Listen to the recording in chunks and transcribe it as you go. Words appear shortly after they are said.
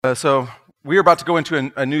So we are about to go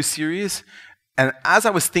into a new series, and as I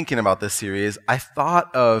was thinking about this series, I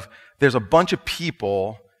thought of there's a bunch of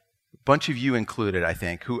people, a bunch of you included, I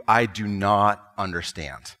think, who I do not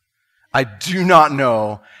understand. I do not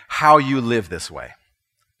know how you live this way,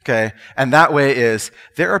 okay? And that way is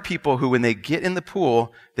there are people who, when they get in the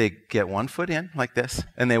pool, they get one foot in like this,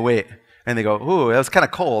 and they wait. And they go, ooh, that was kind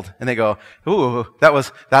of cold. And they go, ooh,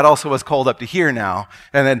 that also was cold up to here now.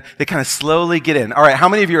 And then they kind of slowly get in. All right, how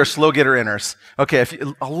many of you are slow getter inners? Okay,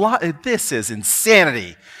 this is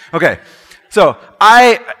insanity. Okay, so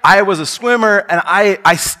I was a swimmer, and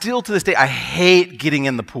I still to this day, I hate getting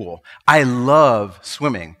in the pool. I love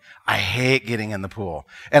swimming. I hate getting in the pool.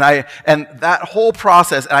 And that whole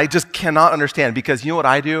process, I just cannot understand, because you know what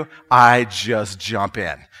I do? I just jump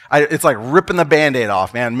in. It's like ripping the Band-Aid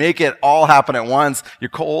off, man. Make it all happen at once. You're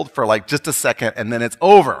cold for like just a second, and then it's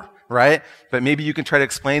over, right? But maybe you can try to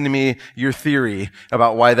explain to me your theory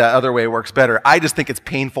about why that other way works better. I just think it's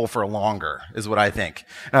painful for longer, is what I think.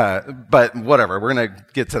 But whatever, we're going to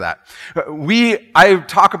get to that. I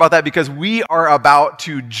talk about that because we are about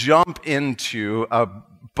to jump into a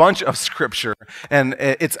bunch of scripture, and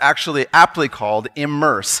it's actually aptly called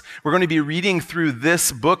Immerse. We're going to be reading through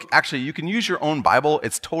this book. Actually, you can use your own Bible.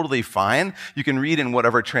 It's totally fine. You can read in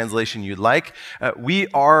whatever translation you'd like. We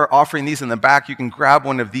are offering these in the back. You can grab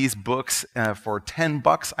one of these books for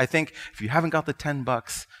 $10, I think. If you haven't got the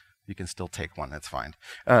 $10, you can still take one. That's fine.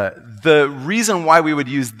 The reason why we would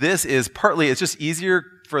use this is partly it's just easier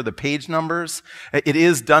for the page numbers. It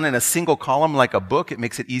is done in a single column like a book. It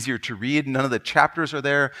makes it easier to read. None of the chapters are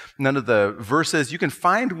there. None of the verses. You can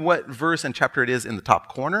find what verse and chapter it is in the top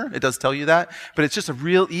corner. It does tell you that. But it's just a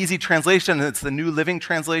real easy translation. It's the New Living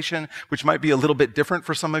Translation, which might be a little bit different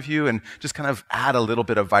for some of you and just kind of add a little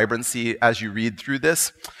bit of vibrancy as you read through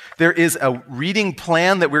this. There is a reading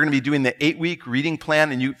plan that we're going to be doing, the 8-week reading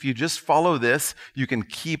plan. And if you just follow this, you can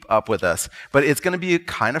keep up with us. But it's going to be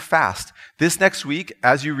kind of fast. This next week,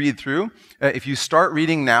 as you read through, if you start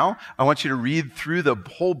reading now, I want you to read through the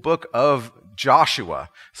whole book of Joshua.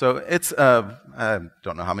 So it's, I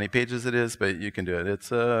don't know how many pages it is, but you can do it. It's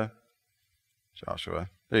Joshua.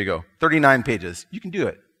 There you go. 39 pages. You can do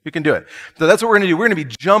it. You can do it. So that's what we're going to do. We're going to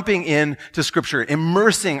be jumping into Scripture,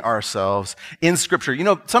 immersing ourselves in Scripture. You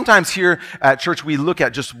know, sometimes here at church we look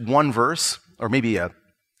at just one verse, or maybe a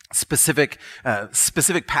specific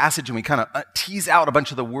passage, and we kind of tease out a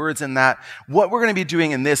bunch of the words in that. What we're going to be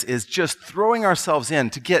doing in this is just throwing ourselves in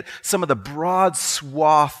to get some of the broad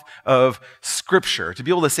swath of Scripture, to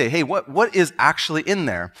be able to say, hey, what is actually in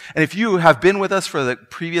there? And if you have been with us for the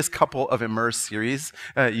previous couple of Immerse series,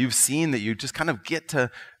 you've seen that you just kind of get to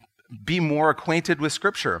be more acquainted with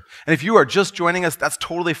Scripture. And if you are just joining us, that's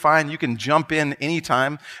totally fine. You can jump in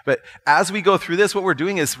anytime. But as we go through this, what we're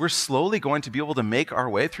doing is we're slowly going to be able to make our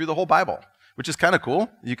way through the whole Bible, which is kind of cool.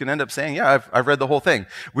 You can end up saying, yeah, I've read the whole thing.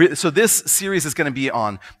 So this series is going to be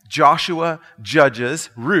on Joshua, Judges,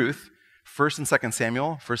 Ruth, 1st and 2nd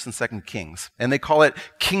Samuel, 1st and 2nd Kings. And they call it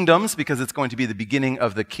kingdoms because it's going to be the beginning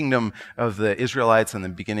of the kingdom of the Israelites and the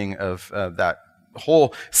beginning of that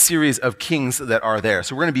whole series of kings that are there.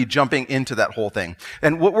 So we're going to be jumping into that whole thing.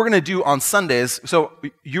 And what we're going to do on Sundays, so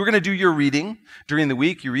you're going to do your reading during the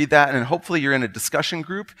week. You read that, and hopefully you're in a discussion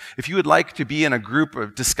group. If you would like to be in a group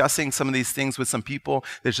of discussing some of these things with some people,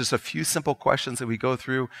 there's just a few simple questions that we go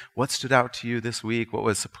through. What stood out to you this week? What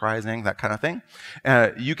was surprising? That kind of thing.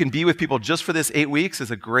 You can be with people just for this 8 weeks.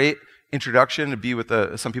 It's a great introduction to be with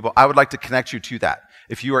some people. I would like to connect you to that.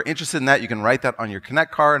 If you are interested in that, you can write that on your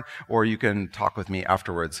Connect card, or you can talk with me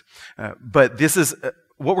afterwards. But this is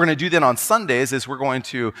what we're going to do then on Sundays is we're going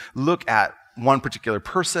to look at one particular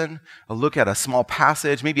person, a look at a small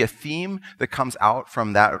passage, maybe a theme that comes out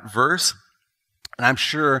from that verse. And I'm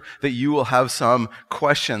sure that you will have some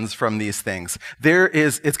questions from these things.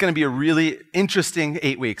 It's going to be a really interesting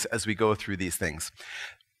 8 weeks as we go through these things.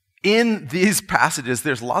 In these passages,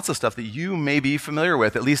 there's lots of stuff that you may be familiar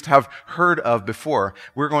with, at least have heard of before.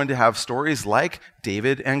 We're going to have stories like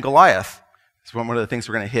David and Goliath. It's one of the things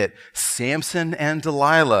we're going to hit. Samson and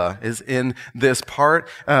Delilah is in this part.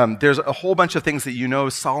 There's a whole bunch of things that you know,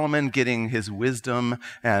 Solomon getting his wisdom,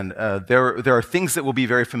 and there are things that will be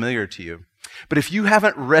very familiar to you. But if you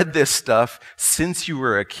haven't read this stuff since you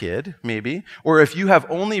were a kid, maybe, or if you have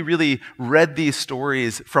only really read these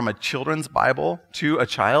stories from a children's Bible to a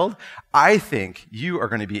child, I think you are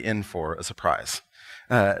going to be in for a surprise.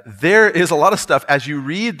 There is a lot of stuff as you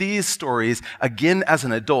read these stories, again as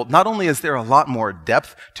an adult. Not only is there a lot more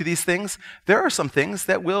depth to these things, there are some things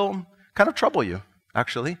that will kind of trouble you,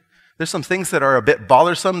 actually. There's some things that are a bit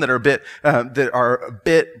bothersome, that are a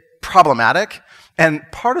bit problematic. And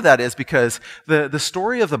part of that is because the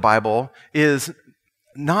story of the Bible is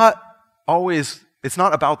not always, it's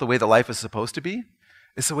not about the way that life is supposed to be.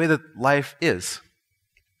 It's the way that life is.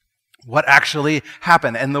 What actually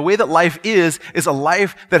happened. And the way that life is a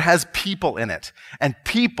life that has people in it. And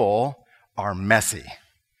people are messy.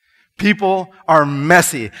 People are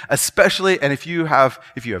messy, especially, and if you have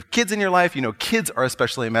kids in your life, you know kids are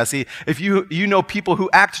especially messy. If you know people who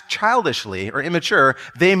act childishly or immature,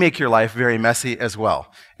 they make your life very messy as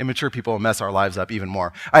well. Immature people mess our lives up even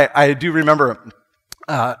more. I do remember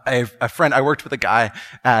a friend, I worked with a guy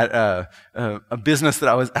at a business that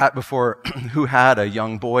I was at before who had a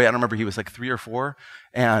young boy. I don't remember, he was like 3 or 4.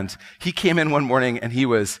 And he came in one morning and he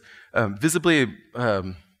was visibly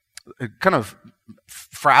kind of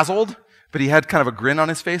frazzled, but he had kind of a grin on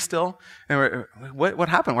his face still. And we're, what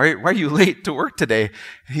happened? Why are you late to work today?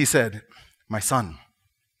 And he said, my son.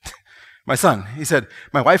 My son. He said,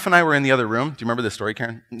 my wife and I were in the other room. Do you remember this story,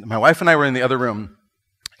 Karen? My wife and I were in the other room.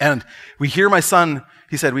 And we hear my son,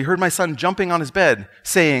 he said, we heard my son jumping on his bed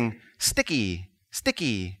saying, sticky,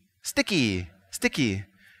 sticky, sticky, sticky.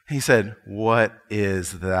 And he said, what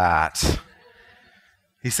is that?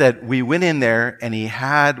 He said, we went in there and he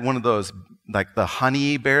had one of those, like the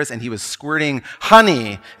honey bears, and he was squirting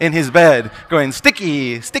honey in his bed, going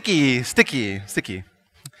sticky, sticky, sticky, sticky.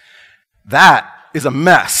 That is a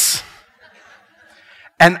mess.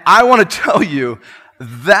 And I want to tell you,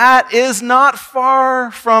 that is not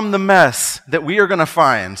far from the mess that we are going to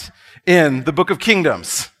find in the Book of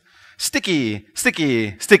Kingdoms. Sticky,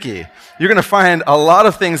 sticky, sticky. You're going to find a lot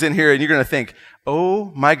of things in here, and you're going to think,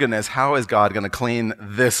 oh my goodness, how is God going to clean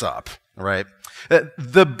this up, right?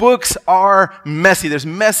 The books are messy. There's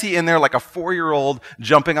messy in there like a 4-year-old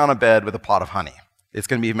jumping on a bed with a pot of honey. It's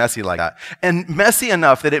going to be messy like that. And messy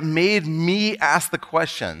enough that it made me ask the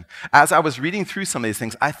question. As I was reading through some of these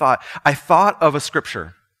things, I thought of a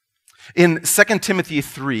scripture. In 2 Timothy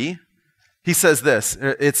 3, he says this.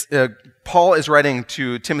 Paul is writing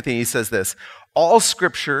to Timothy, he says this. All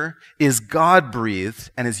scripture is God-breathed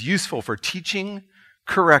and is useful for teaching,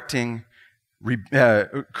 teaching,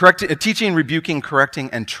 rebuking, correcting,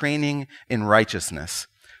 and training in righteousness,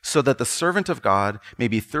 so that the servant of God may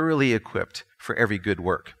be thoroughly equipped for every good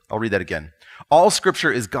work. I'll read that again. All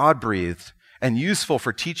scripture is God-breathed and useful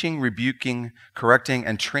for teaching, rebuking, correcting,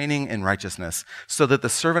 and training in righteousness, so that the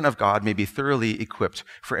servant of God may be thoroughly equipped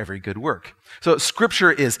for every good work. So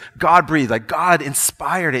scripture is God-breathed, like God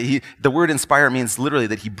inspired it. The word inspire means literally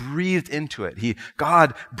that he breathed into it.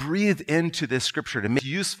 God breathed into this scripture to make it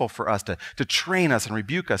useful for us, to train us and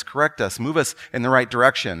rebuke us, correct us, move us in the right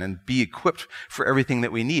direction, and be equipped for everything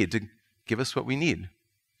that we need, to give us what we need.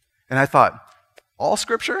 And I thought, all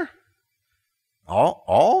scripture?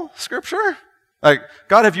 All scripture? Like,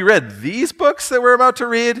 God, have you read these books that we're about to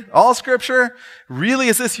read? All scripture? Really,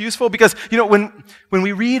 is this useful? Because, when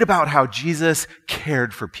we read about how Jesus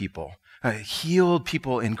cared for people, healed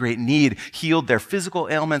people in great need, healed their physical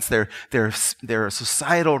ailments, their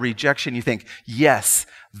societal rejection, you think, yes,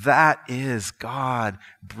 that is God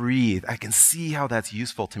breathed. I can see how that's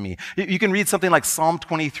useful to me. You can read something like Psalm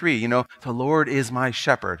 23, the Lord is my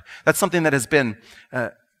shepherd. That's something that has been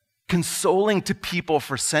consoling to people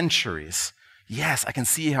for centuries. Yes, I can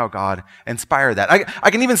see how God inspired that. I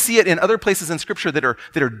can even see it in other places in Scripture that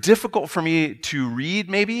are difficult for me to read,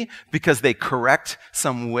 maybe, because they correct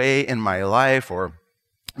some way in my life, or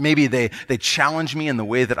maybe they challenge me in the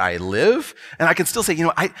way that I live. And I can still say,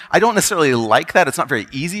 I don't necessarily like that. It's not very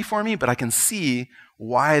easy for me, but I can see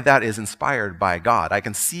why that is inspired by God. I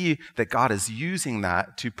can see that God is using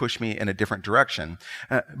that to push me in a different direction.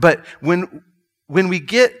 But when we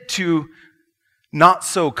get to not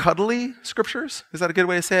so cuddly scriptures, is that a good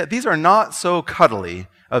way to say it? These are not so cuddly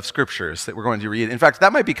of scriptures that we're going to read. In fact,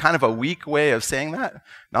 that might be kind of a weak way of saying that,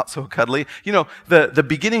 not so cuddly. The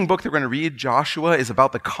beginning book that we're going to read, Joshua, is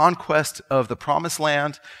about the conquest of the promised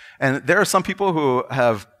land. And there are some people who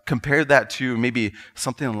have compared that to maybe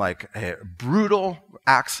something like brutal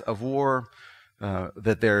acts of war,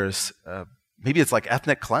 that there's, maybe it's like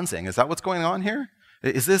ethnic cleansing. Is that what's going on here?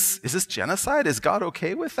 Is this genocide? Is God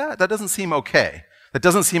okay with that? That doesn't seem okay. That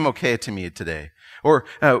doesn't seem okay to me today. Or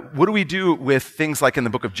what do we do with things like in the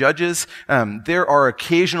book of Judges? There are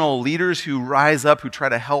occasional leaders who rise up, who try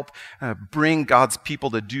to help bring God's people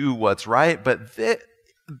to do what's right, but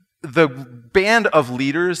the band of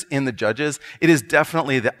leaders in the Judges, it is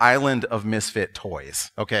definitely the island of misfit toys,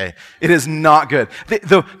 okay? It is not good.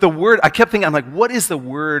 The word, I kept thinking, I'm like, what is the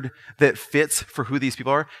word that fits for who these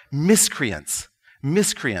people are? Miscreants.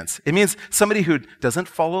 Miscreants. It means somebody who doesn't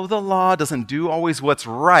follow the law, doesn't do always what's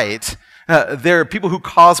right. They're people who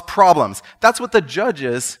cause problems. That's what the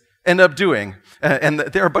Judges end up doing? And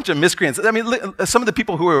there are a bunch of miscreants. I mean, some of the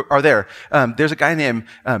people who are there, there's a guy named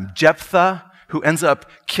Jephthah who ends up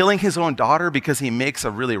killing his own daughter because he makes a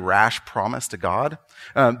really rash promise to God.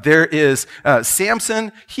 There is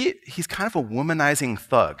Samson. He's kind of a womanizing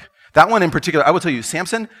thug. That one in particular, I will tell you,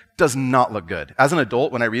 Samson does not look good. As an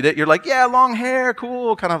adult, when I read it, you're like, yeah, long hair,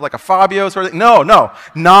 cool, kind of like a Fabio sort of thing. No,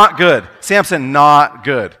 not good. Samson, not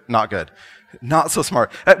good, not good. Not so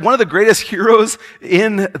smart. One of the greatest heroes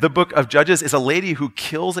in the book of Judges is a lady who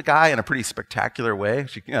kills a guy in a pretty spectacular way.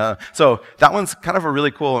 So that one's kind of a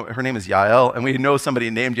really cool, her name is Yael, and we know somebody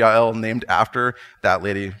named Yael named after that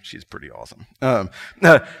lady. She's pretty awesome.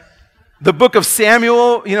 The book of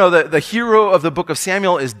Samuel, the hero of the book of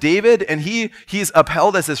Samuel is David, and he's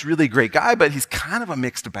upheld as this really great guy, but he's kind of a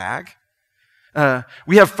mixed bag.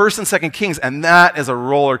 We have 1st and 2nd Kings, and that is a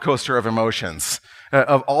roller coaster of emotions.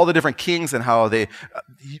 Of all the different kings and how they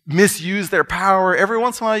misuse their power. Every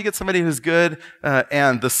once in a while you get somebody who's good,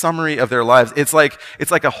 and the summary of their lives, it's like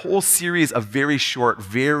a whole series of very short,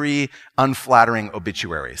 very unflattering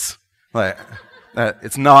obituaries.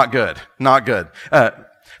 It's not good, not good.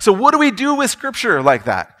 So what do we do with scripture like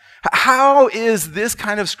that? How is this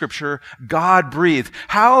kind of scripture God-breathed?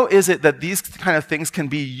 How is it that these kind of things can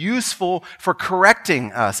be useful for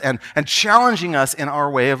correcting us and challenging us in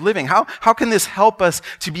our way of living? How can this help us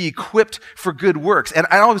to be equipped for good works? And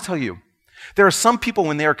I always tell you, there are some people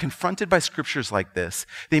when they are confronted by scriptures like this,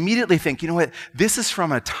 they immediately think, you know what, this is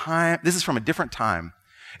from a different time.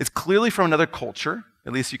 It's clearly from another culture.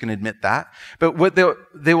 At least you can admit that. But what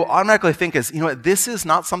they will automatically think is, you know what, this is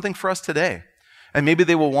not something for us today. And maybe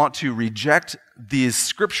they will want to reject these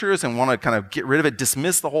scriptures and want to kind of get rid of it,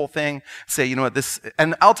 dismiss the whole thing, say, you know what,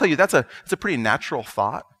 and I'll tell you, that's a pretty natural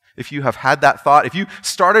thought. If you have had that thought, if you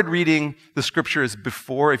started reading the scriptures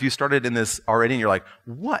before, if you started in this already and you're like,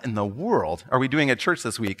 what in the world are we doing at church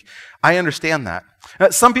this week? I understand that.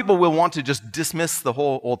 Some people will want to just dismiss the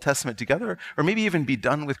whole Old Testament together, or maybe even be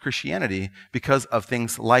done with Christianity because of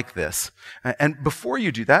things like this. And before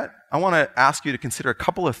you do that, I want to ask you to consider a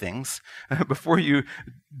couple of things before you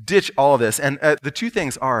ditch all of this. And the two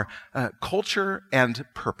things are culture and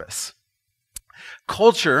purpose.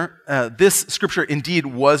 Culture, this scripture indeed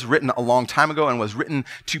was written a long time ago and was written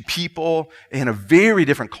to people in a very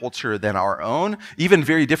different culture than our own, even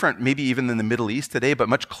very different, maybe even in the Middle East today, but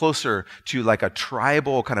much closer to like a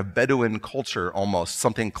tribal kind of Bedouin culture almost,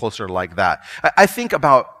 something closer like that. I think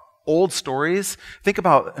about old stories, think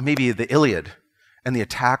about maybe the Iliad and the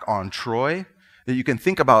attack on Troy. You can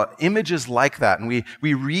think about images like that, and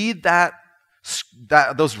we read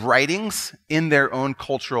those writings in their own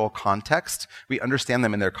cultural context. We understand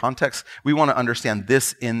them in their context. We want to understand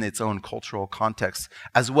this in its own cultural context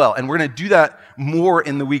as well. And we're going to do that more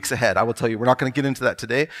in the weeks ahead. I will tell you, we're not going to get into that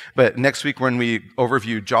today, but next week when we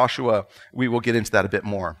overview Joshua, we will get into that a bit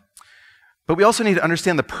more. But we also need to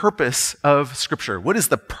understand the purpose of Scripture. What is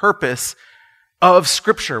the purpose of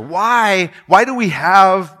Scripture? Why do we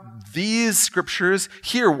have these scriptures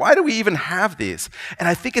here? Why do we even have these? And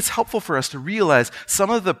I think it's helpful for us to realize some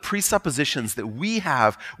of the presuppositions that we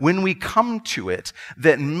have when we come to it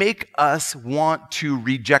that make us want to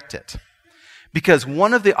reject it. Because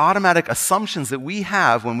one of the automatic assumptions that we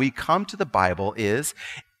have when we come to the Bible is,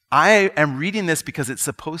 I am reading this because it's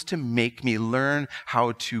supposed to make me learn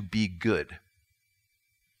how to be good.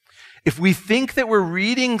 If we think that we're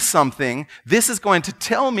reading something, this is going to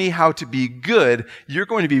tell me how to be good, you're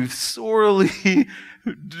going to be sorely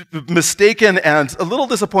mistaken and a little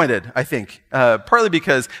disappointed, I think. Partly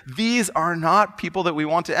because these are not people that we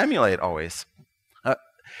want to emulate always.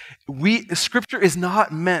 Scripture is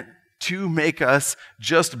not meant to make us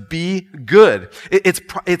just be good.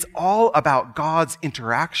 It's all about God's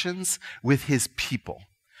interactions with his people.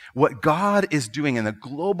 What God is doing in a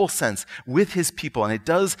global sense with his people, and it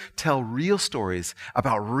does tell real stories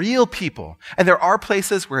about real people. And there are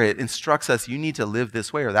places where it instructs us, you need to live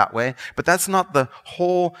this way or that way, but that's not the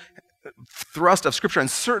whole thrust of Scripture,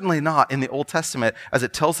 and certainly not in the Old Testament as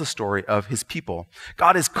it tells the story of his people.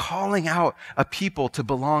 God is calling out a people to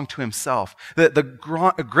belong to himself. The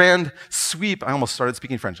grand sweep, I almost started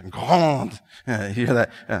speaking French, grand, you hear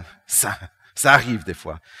that? Ça arrive des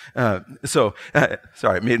fois.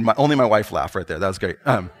 Sorry, made only my wife laugh right there. That was great.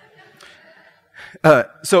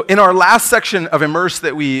 So in our last section of Immerse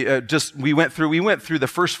that we went through the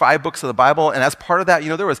first 5 books of the Bible, and as part of that,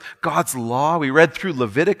 there was God's law. We read through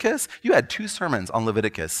Leviticus. You had 2 sermons on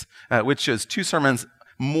Leviticus, which is 2 sermons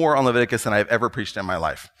more on Leviticus than I've ever preached in my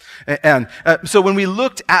life. And so when we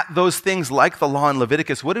looked at those things like the law in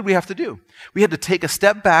Leviticus, what did we have to do? We had to take a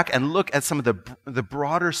step back and look at some of the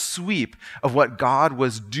broader sweep of what God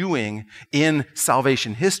was doing in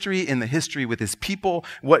salvation history, in the history with his people,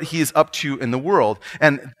 what he is up to in the world.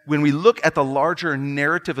 And when we look at the larger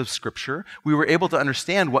narrative of Scripture, we were able to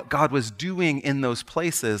understand what God was doing in those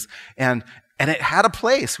places. And it had a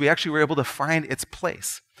place. We actually were able to find its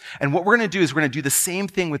place. And what we're going to do is we're going to do the same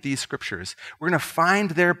thing with these scriptures. We're going to find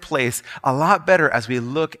their place a lot better as we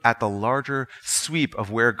look at the larger sweep of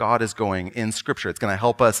where God is going in Scripture. It's going to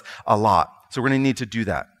help us a lot. So we're going to need to do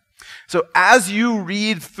that. So as you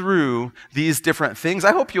read through these different things,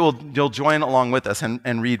 I hope you'll join along with us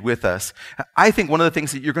and read with us. I think one of the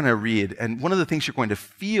things that you're going to read, and one of the things you're going to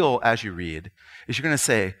feel as you read, is you're going to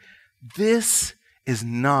say, this is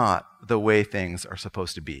not the way things are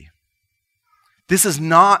supposed to be. This is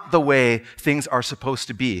not the way things are supposed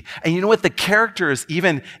to be. And you know what? The characters,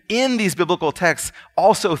 even in these biblical texts,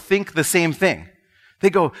 also think the same thing. They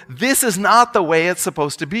go, this is not the way it's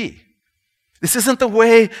supposed to be. This isn't the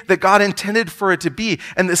way that God intended for it to be.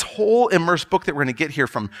 And this whole immersed book that we're going to get here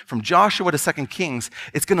from Joshua to 2 Kings,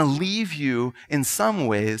 it's going to leave you, in some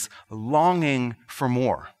ways, longing for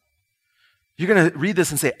more. You're going to read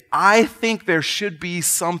this and say, I think there should be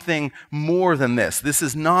something more than this. This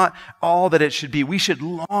is not all that it should be. We should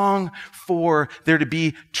long for there to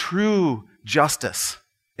be true justice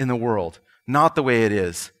in the world, not the way it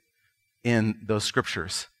is in those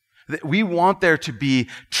scriptures. We want there to be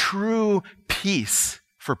true peace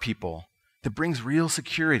for people that brings real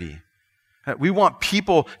security. We want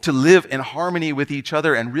people to live in harmony with each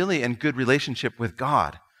other and really in good relationship with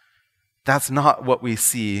God. That's not what we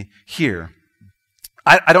see here.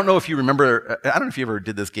 I don't know if you remember, I don't know if you ever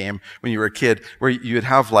did this game when you were a kid, where you would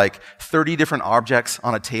have like 30 different objects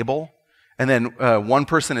on a table, and then one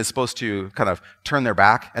person is supposed to kind of turn their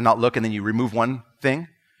back and not look, and then you remove one thing,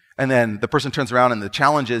 and then the person turns around, and the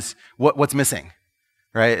challenge is what's missing,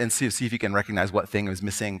 right? And see if you can recognize what thing is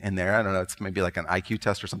missing in there. I don't know, it's maybe like an IQ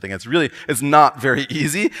test or something. It's not very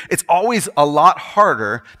easy. It's always a lot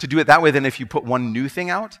harder to do it that way than if you put one new thing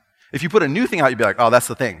out. If you put a new thing out, you'd be like, oh, that's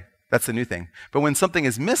the thing. That's the new thing. But when something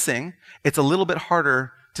is missing, it's a little bit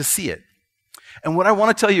harder to see it. And what I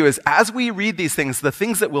want to tell you is, as we read these things, the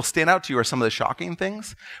things that will stand out to you are some of the shocking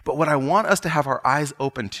things. But what I want us to have our eyes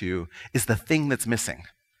open to is the thing that's missing.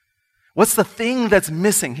 What's the thing that's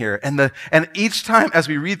missing here? And each time as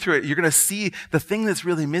we read through it, you're going to see the thing that's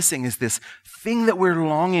really missing is this thing that we're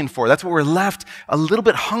longing for. That's what we're left a little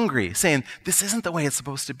bit hungry, saying, this isn't the way it's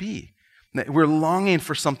supposed to be. We're longing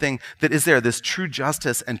for something that is there, this true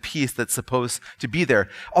justice and peace that's supposed to be there.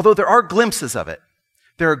 Although there are glimpses of it.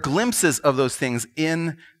 There are glimpses of those things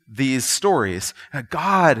in these stories.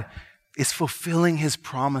 God is fulfilling his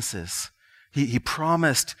promises. He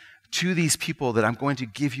promised to these people that I'm going to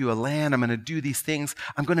give you a land, I'm going to do these things,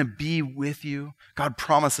 I'm going to be with you. God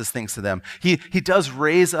promises things to them. He does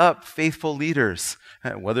raise up faithful leaders.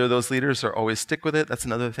 Whether those leaders are always stick with it, that's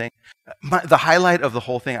another thing. The highlight of the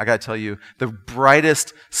whole thing, I got to tell you, the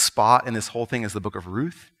brightest spot in this whole thing is the book of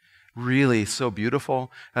Ruth. Really so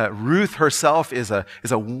beautiful. Ruth herself is a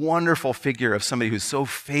wonderful figure of somebody who's so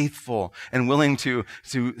faithful and willing to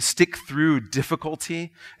stick through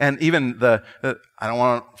difficulty. And even I don't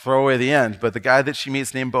want to throw away the end, but the guy that she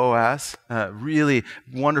meets named Boaz, really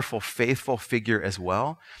wonderful, faithful figure as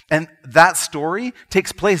well. And that story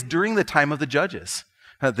takes place during the time of the judges.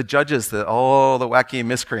 The judges, all the wacky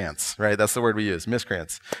miscreants, right? That's the word we use,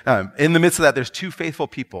 miscreants. In the midst of that, there's two faithful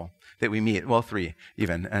people that we meet, well, three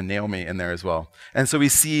even, and Naomi in there as well. And so we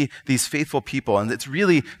see these faithful people, and it's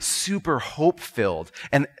really super hope-filled.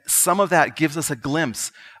 And some of that gives us a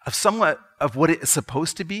glimpse of somewhat of what it is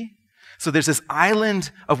supposed to be. So there's this island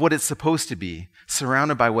of what it's supposed to be,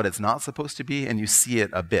 surrounded by what it's not supposed to be, and you see it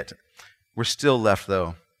a bit. We're still left,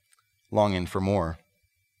 though, longing for more.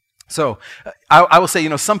 So I will say,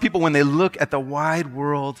 some people, when they look at the wide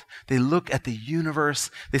world, they look at the universe,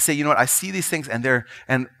 they say, you know what, I see these things,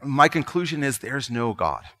 and my conclusion is there's no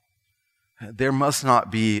God. There must not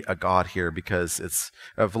be a God here because it's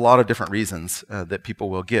of a lot of different reasons that people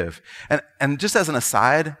will give. And just as an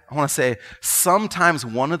aside, I want to say sometimes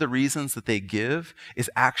one of the reasons that they give is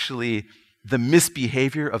actually the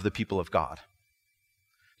misbehavior of the people of God.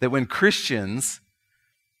 That when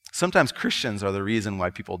sometimes Christians are the reason why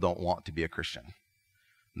people don't want to be a Christian.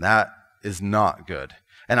 That is not good.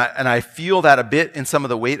 And I feel that a bit in some of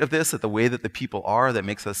the weight of this, that the way that the people are, that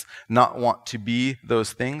makes us not want to be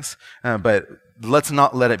those things. But let's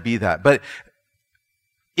not let it be that. But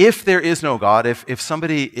if there is no God, if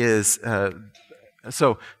somebody is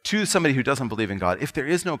So to somebody who doesn't believe in God, if there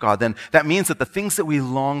is no God, then that means that the things that we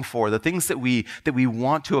long for, the things that we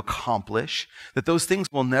want to accomplish, that those things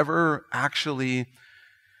will never actually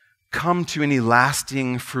come to any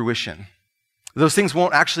lasting fruition. Those things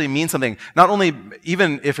won't actually mean something, not only,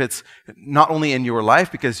 even if it's not only in your life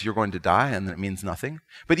because you're going to die and it means nothing,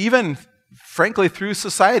 but even frankly through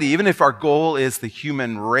society, even if our goal is the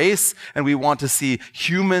human race and we want to see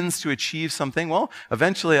humans to achieve something, well,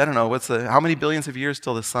 eventually, I don't know, how many billions of years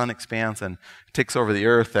till the sun expands and takes over the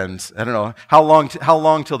earth, and I don't know, how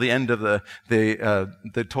long till the end of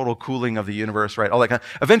the total cooling of the universe, right? All that kind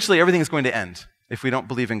of, eventually everything is going to end if we don't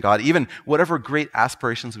believe in God. Even whatever great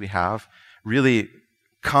aspirations we have really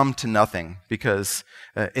come to nothing because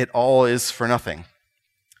it all is for nothing.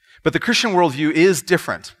 But the Christian worldview is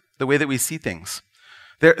different, the way that we see things.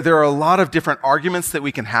 There are a lot of different arguments that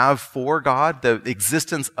we can have for God, the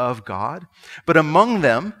existence of God. But among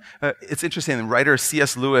them, it's interesting, the writer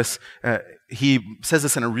C.S. Lewis, he says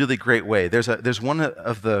this in a really great way. There's one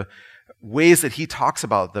of the ways that he talks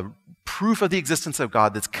about the proof of the existence of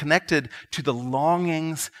God that's connected to the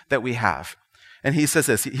longings that we have. And he says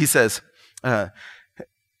this, he says, this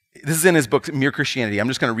is in his book, Mere Christianity. I'm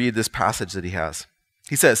just going to read this passage that he has.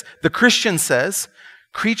 He says, "The Christian says,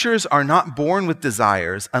 creatures are not born with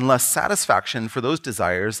desires unless satisfaction for those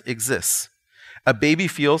desires exists. A baby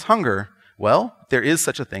feels hunger. Well, there is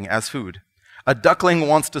such a thing as food. A duckling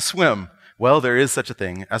wants to swim. Well, there is such a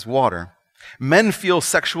thing as water. Men feel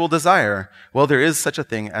sexual desire. Well, there is such a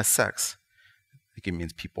thing as sex." I think it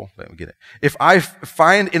means people, but we get it. "If I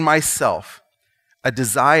find in myself a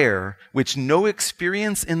desire which no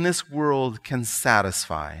experience in this world can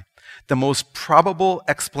satisfy, the most probable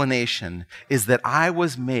explanation is that I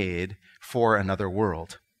was made for another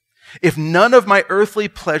world. If none of my earthly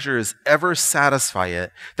pleasures ever satisfy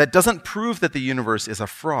it, that doesn't prove that the universe is a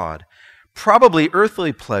fraud. Probably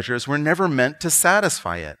earthly pleasures were never meant to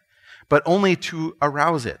satisfy it, but only to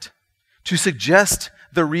arouse it, to suggest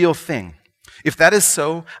the real thing. If that is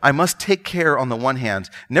so, I must take care, on the one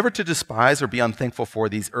hand, never to despise or be unthankful for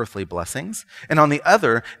these earthly blessings, and on the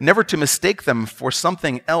other, never to mistake them for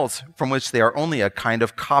something else from which they are only a kind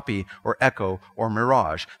of copy or echo or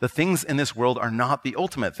mirage. The things in this world are not the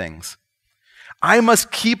ultimate things. I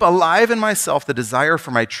must keep alive in myself the desire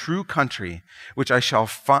for my true country, which I shall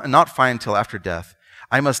not find till after death.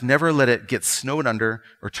 I must never let it get snowed under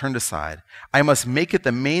or turned aside. I must make it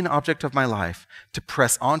the main object of my life to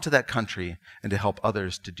press on to that country and to help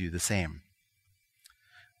others to do the same."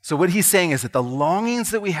 So what he's saying is that the longings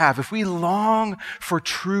that we have, if we long for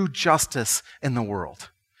true justice in the world,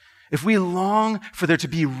 if we long for there to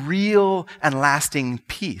be real and lasting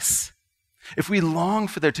peace, if we long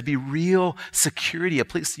for there to be real security, a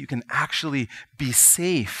place that you can actually be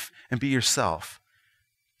safe and be yourself,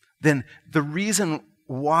 then the reason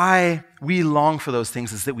why we long for those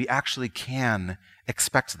things is that we actually can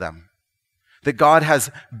expect them. That God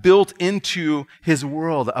has built into his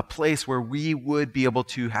world a place where we would be able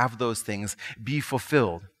to have those things be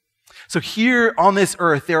fulfilled. So here on this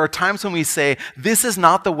earth, there are times when we say, this is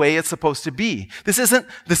not the way it's supposed to be. This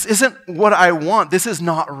isn't what I want. This is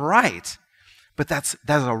not right. But that's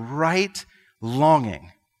a right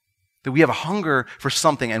longing. That we have a hunger for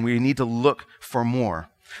something and we need to look for more.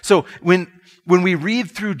 So when we read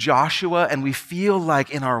through Joshua and we feel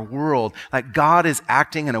like in our world, like God is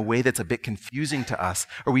acting in a way that's a bit confusing to us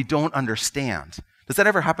or we don't understand. Does that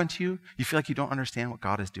ever happen to you? You feel like you don't understand what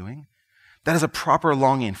God is doing? That is a proper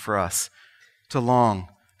longing for us to long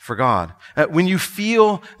for God. When you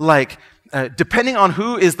feel like, depending on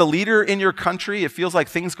who is the leader in your country, it feels like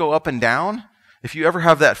things go up and down. If you ever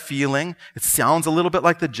have that feeling, it sounds a little bit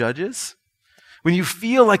like the Judges. When you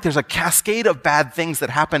feel like there's a cascade of bad things that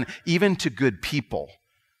happen even to good people,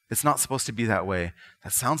 it's not supposed to be that way.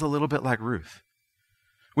 That sounds a little bit like Ruth.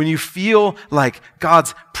 When you feel like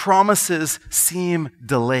God's promises seem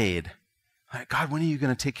delayed, like, God, when are you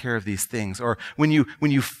going to take care of these things? Or when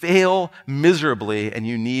you fail miserably and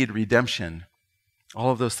you need redemption, all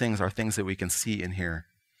of those things are things that we can see and hear.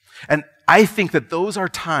 And I think that those are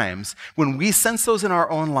times when we sense those in our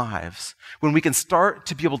own lives, when we can start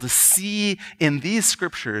to be able to see in these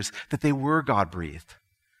scriptures that they were God-breathed,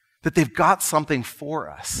 that they've got something for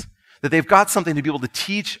us, that they've got something to be able to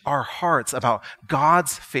teach our hearts about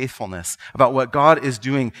God's faithfulness, about what God is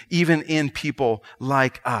doing even in people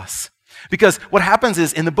like us. Because what happens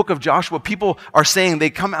is in the book of Joshua, people are saying, they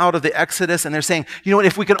come out of the Exodus and they're saying, you know what,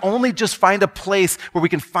 if we can only just find a place where we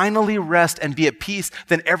can finally rest and be at peace,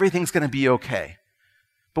 then everything's going to be okay.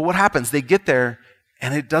 But what happens? They get there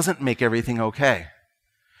and it doesn't make everything okay.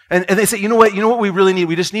 And they say, you know what we really need?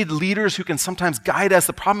 We just need leaders who can sometimes guide us.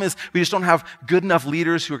 The problem is we just don't have good enough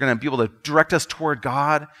leaders who are going to be able to direct us toward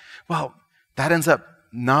God. Well, that ends up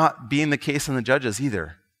not being the case in the Judges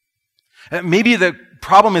either. Maybe the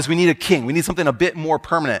problem is we need a king. We need something a bit more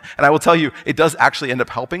permanent. And I will tell you, it does actually end up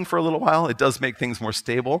helping for a little while. It does make things more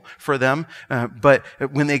stable for them. But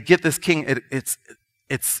when they get this king,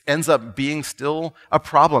 it ends up being still a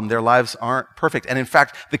problem. Their lives aren't perfect. And in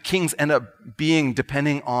fact, the kings end up being,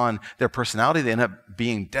 depending on their personality, they end up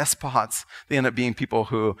being despots. They end up being people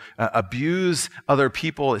who abuse other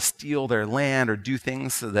people, steal their land, or do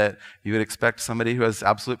things that you would expect somebody who has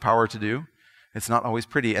absolute power to do. It's not always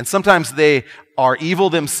pretty. And sometimes they are evil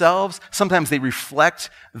themselves. Sometimes they reflect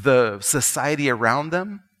the society around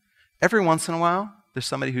them. Every once in a while, there's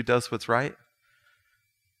somebody who does what's right.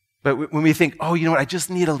 But when we think, oh, you know what, I just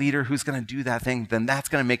need a leader who's going to do that thing, then that's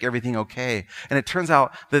going to make everything okay. And it turns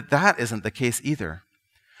out that that isn't the case either.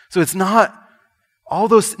 So it's not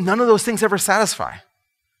none of those things ever satisfy.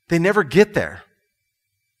 They never get there.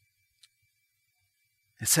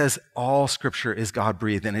 It says all Scripture is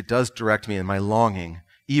God-breathed, and it does direct me in my longing,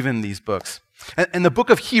 even these books. And the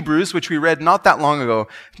book of Hebrews, which we read not that long ago,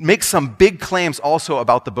 makes some big claims also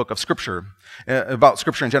about the book of Scripture, about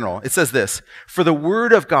Scripture in general. It says this, "For the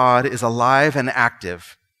word of God is alive and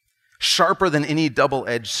active, sharper than any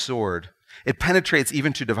double-edged sword. It penetrates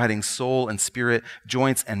even to dividing soul and spirit,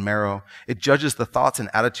 joints and marrow. It judges the thoughts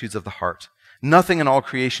and attitudes of the heart. Nothing in all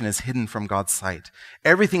creation is hidden from God's sight.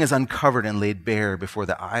 Everything is uncovered and laid bare before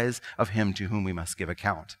the eyes of him to whom we must give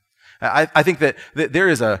account." I think that there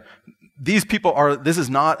is this is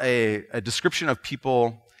not a description of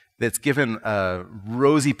people that's given a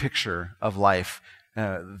rosy picture of life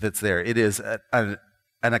that's there. It is an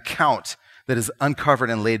account that is uncovered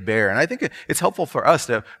and laid bare. And I think it's helpful for us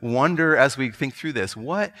to wonder as we think through this,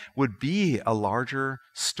 what would be a larger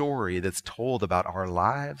story that's told about our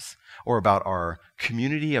lives or about our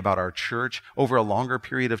community, about our church over a longer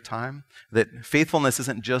period of time? That faithfulness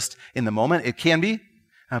isn't just in the moment. It can be,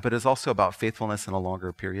 but it's also about faithfulness in a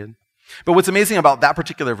longer period. But what's amazing about that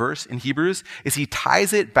particular verse in Hebrews is he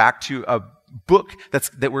ties it back to a book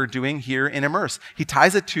that we're doing here in Immerse. He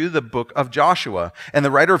ties it to the book of Joshua. And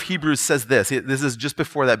the writer of Hebrews says this. This is just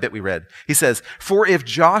before that bit we read. He says, "For if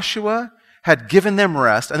Joshua had given them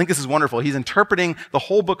rest," I think this is wonderful. He's interpreting the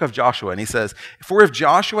whole book of Joshua. And he says, "For if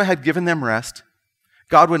Joshua had given them rest,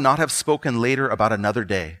 God would not have spoken later about another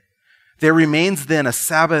day. There remains then a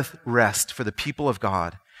Sabbath rest for the people of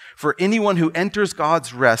God. For anyone who enters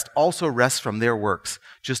God's rest also rests from their works,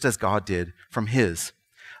 just as God did from his.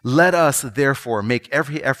 Let us, therefore, make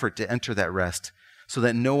every effort to enter that rest, so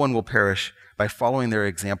that no one will perish by following their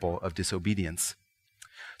example of disobedience."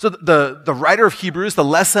 So the writer of Hebrews, the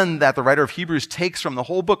lesson that the writer of Hebrews takes from the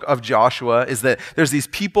whole book of Joshua is that there's these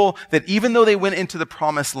people that even though they went into the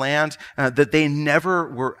promised land, that they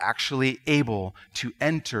never were actually able to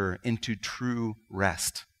enter into true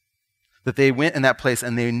rest. That they went in that place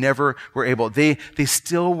and they never were able. They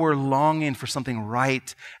still were longing for something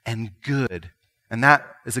right and good. And that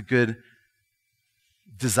is a good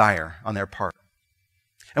desire on their part.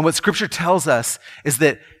 And what Scripture tells us is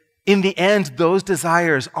that in the end, those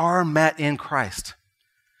desires are met in Christ.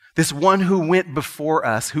 This one who went before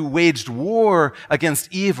us, who waged war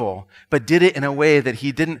against evil, but did it in a way that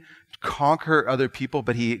he didn't conquer other people,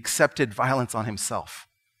 but he accepted violence on himself.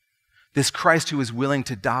 This Christ who was willing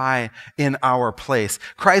to die in our place.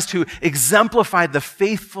 Christ who exemplified the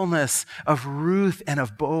faithfulness of Ruth and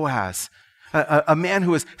of Boaz. A man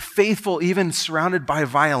who was faithful even surrounded by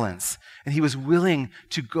violence. And he was willing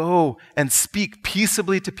to go and speak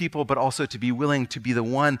peaceably to people, but also to be willing to be the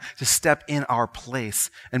one to step in our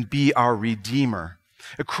place and be our Redeemer.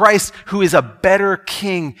 A Christ who is a better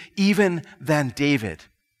king even than David.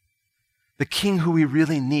 The king who we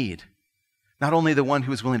really need. Not only the one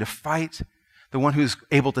who is willing to fight, the one who's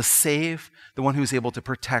able to save, the one who's able to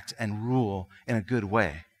protect and rule in a good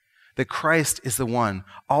way. That Christ is the one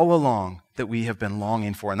all along that we have been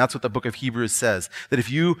longing for. And that's what the book of Hebrews says. That if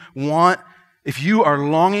you are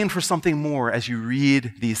longing for something more as you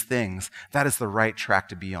read these things, that is the right track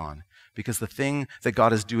to be on. Because the thing that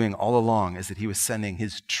God is doing all along is that he was sending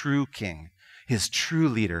his true king, his true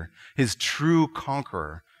leader, his true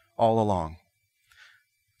conqueror all along.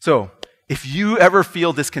 So, if you ever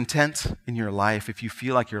feel discontent in your life, if you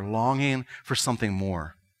feel like you're longing for something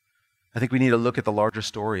more, I think we need to look at the larger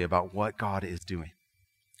story about what God is doing.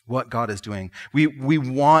 what God is doing. We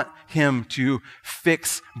want him to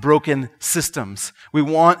fix broken systems. We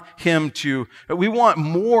want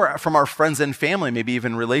more from our friends and family, maybe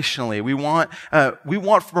even relationally. We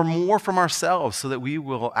want for more from ourselves so that we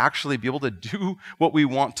will actually be able to do what we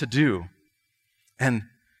want to do. And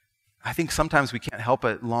I think sometimes we can't help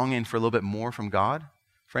but longing for a little bit more from God,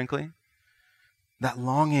 frankly. That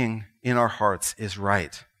longing in our hearts is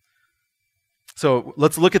right. So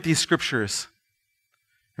let's look at these scriptures.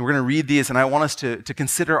 And we're going to read these, and I want us to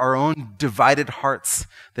consider our own divided hearts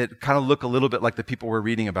that kind of look a little bit like the people we're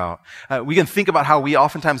reading about. We can think about how we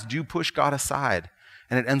oftentimes do push God aside,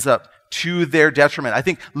 and it ends up to their detriment. I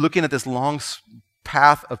think looking at this long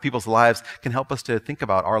path of people's lives can help us to think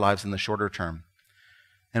about our lives in the shorter term.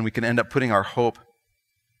 And we can end up putting our hope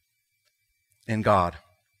in God.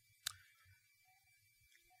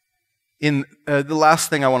 The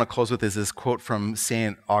last thing I want to close with is this quote from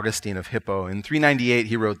St. Augustine of Hippo. In 398,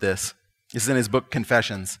 he wrote this. This is in his book,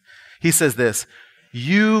 Confessions. He says this,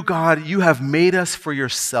 "You, God, you have made us for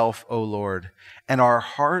yourself, O Lord, and our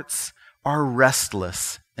hearts are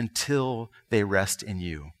restless until they rest in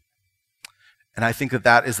you." And I think that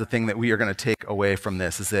that is the thing that we are going to take away from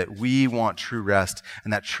this, is that we want true rest,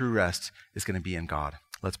 and that true rest is going to be in God.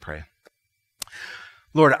 Let's pray.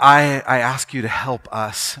 Lord, I ask you to help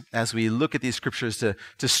us as we look at these scriptures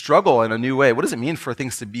to struggle in a new way. What does it mean for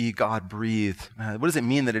things to be God-breathed? What does it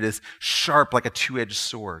mean that it is sharp like a two-edged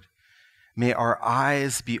sword? May our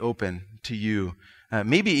eyes be open to you,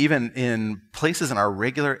 maybe even in places in our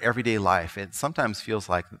regular everyday life. It sometimes feels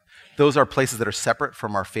like those are places that are separate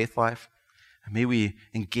from our faith life. May we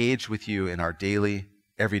engage with you in our daily,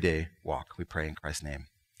 everyday walk. We pray in Christ's name.